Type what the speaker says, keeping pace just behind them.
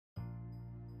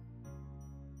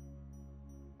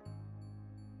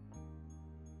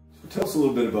Tell us a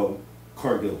little bit about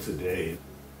Cargill today.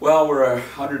 Well, we're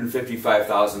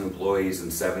 155,000 employees in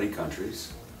 70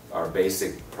 countries. Our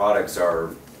basic products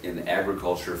are in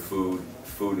agriculture, food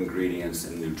ingredients,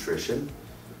 and nutrition.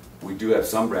 We do have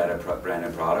some branded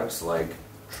products like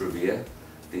Truvia,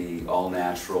 the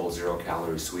all-natural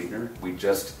zero-calorie sweetener. We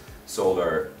just sold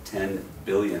our 10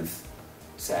 billionth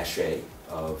sachet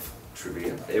of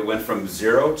Truvia. It went from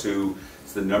zero to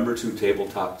it's the #2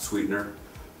 tabletop sweetener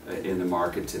in the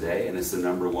market today, and it's the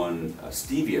 #1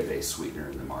 stevia-based sweetener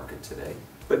in the market today.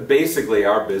 But basically,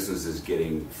 our business is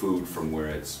getting food from where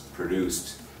it's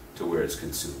produced to where it's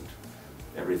consumed.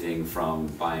 Everything from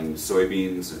buying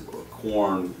soybeans or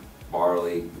corn,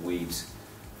 barley, wheat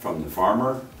from the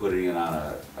farmer, putting it on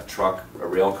a truck, a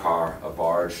rail car, a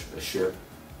barge, a ship,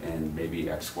 and maybe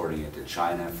exporting it to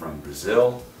China from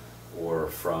Brazil or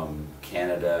from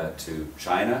Canada to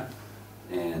China.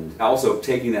 And also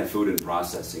taking that food and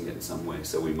processing it in some way.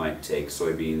 So we might take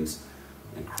soybeans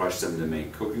and crush them to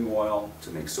make cooking oil,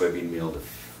 to make soybean meal to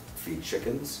feed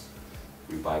chickens.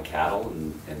 We buy cattle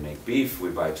and make beef. We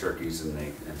buy turkeys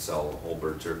and sell whole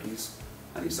bird turkeys.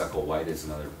 Honeysuckle White is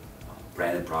another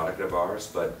branded product of ours.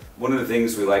 But one of the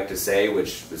things we like to say,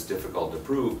 which is difficult to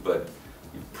prove, but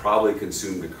you probably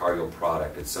consumed a Cargill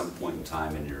product at some point in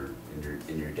time in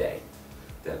your day.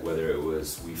 That whether it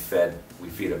was we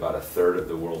feed about 1/3 of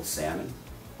the world's salmon,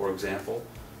 for example.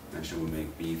 I mentioned we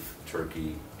make beef,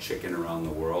 turkey, chicken around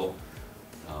the world.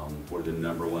 We're the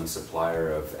 #1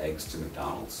 supplier of eggs to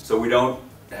McDonald's. So we don't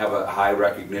have a high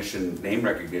name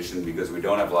recognition because we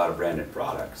don't have a lot of branded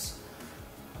products.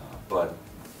 But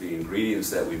the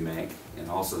ingredients that we make, and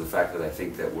also the fact that I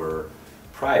think that we're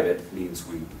private, means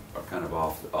we are kind of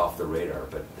off the radar,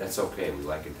 but that's okay, we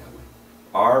like it that way.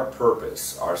 Our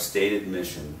purpose, our stated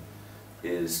mission,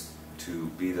 is to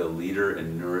be the leader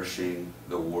in nourishing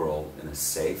the world in a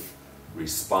safe,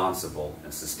 responsible,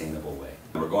 and sustainable way.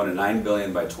 We're going to 9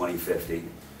 billion by 2050.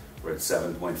 We're at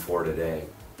 7.4 today.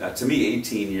 Now, to me,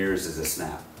 18 years is a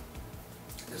snap.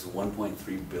 There's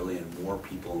 1.3 billion more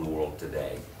people in the world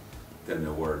today than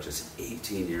there were just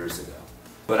 18 years ago.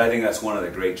 But I think that's one of the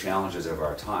great challenges of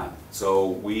our time. So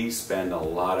we spend a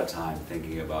lot of time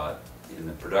thinking about, in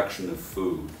the production of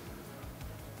food,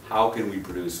 how can we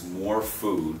produce more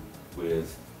food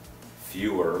with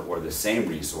fewer or the same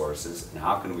resources, and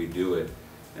how can we do it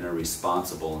in a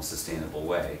responsible and sustainable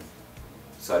way,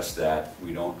 such that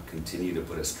we don't continue to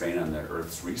put a strain on the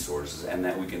Earth's resources, and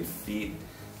that we can feed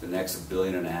the next 1.5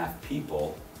 billion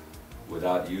people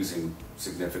without using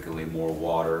significantly more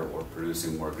water or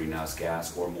producing more greenhouse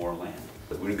gas or more land.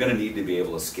 But we're going to need to be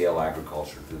able to scale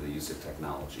agriculture through the use of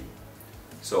technology.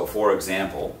 So, for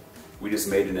example, we just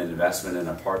made an investment in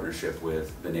a partnership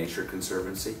with the Nature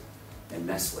Conservancy and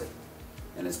Nestle.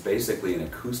 And it's basically an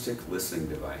acoustic listening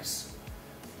device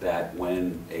that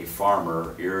when a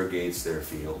farmer irrigates their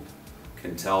field,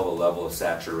 can tell the level of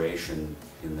saturation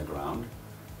in the ground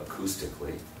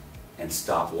acoustically and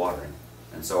stop watering.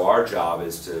 And so our job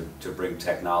is to bring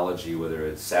technology, whether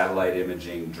it's satellite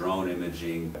imaging, drone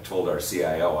imaging. I told our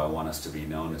CIO I want us to be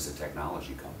known as a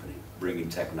technology company. Bringing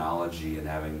technology and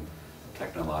having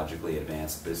technologically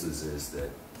advanced businesses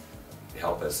that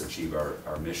help us achieve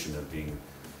our mission of being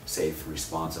safe,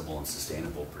 responsible, and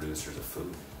sustainable producers of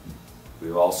food.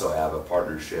 We also have a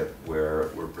partnership where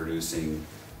we're producing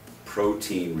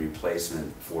protein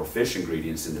replacement for fish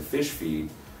ingredients into fish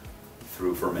feed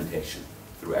through fermentation,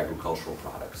 through agricultural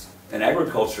products. And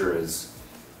agriculture has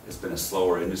been a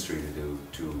slower industry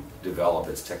to develop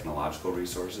its technological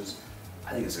resources.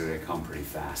 I think it's going to come pretty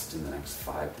fast in the next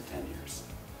 5 to 10 years.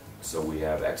 So we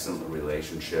have excellent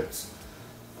relationships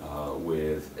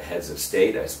with heads of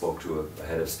state. I spoke to a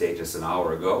head of state just an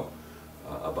hour ago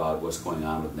about what's going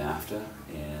on with NAFTA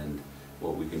and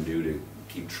what we can do to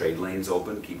keep trade lanes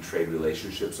open, keep trade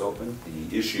relationships open.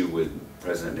 The issue with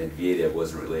President Medvedev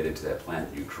wasn't related to that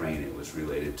plant in Ukraine. It was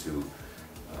related to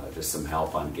just some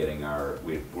help on getting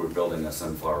we're building a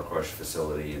sunflower crush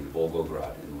facility in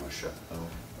Volgograd in Russia.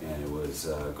 And it was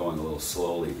going a little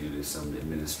slowly due to some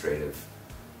administrative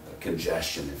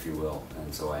congestion, if you will.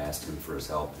 And so I asked him for his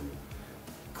help in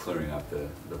clearing up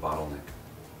the bottleneck.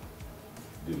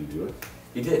 Did he do it?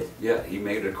 He did, yeah. He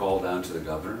made a call down to the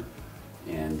governor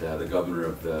and the governor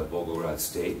of the Volgograd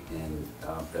state, and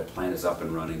that plant is up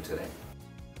and running today.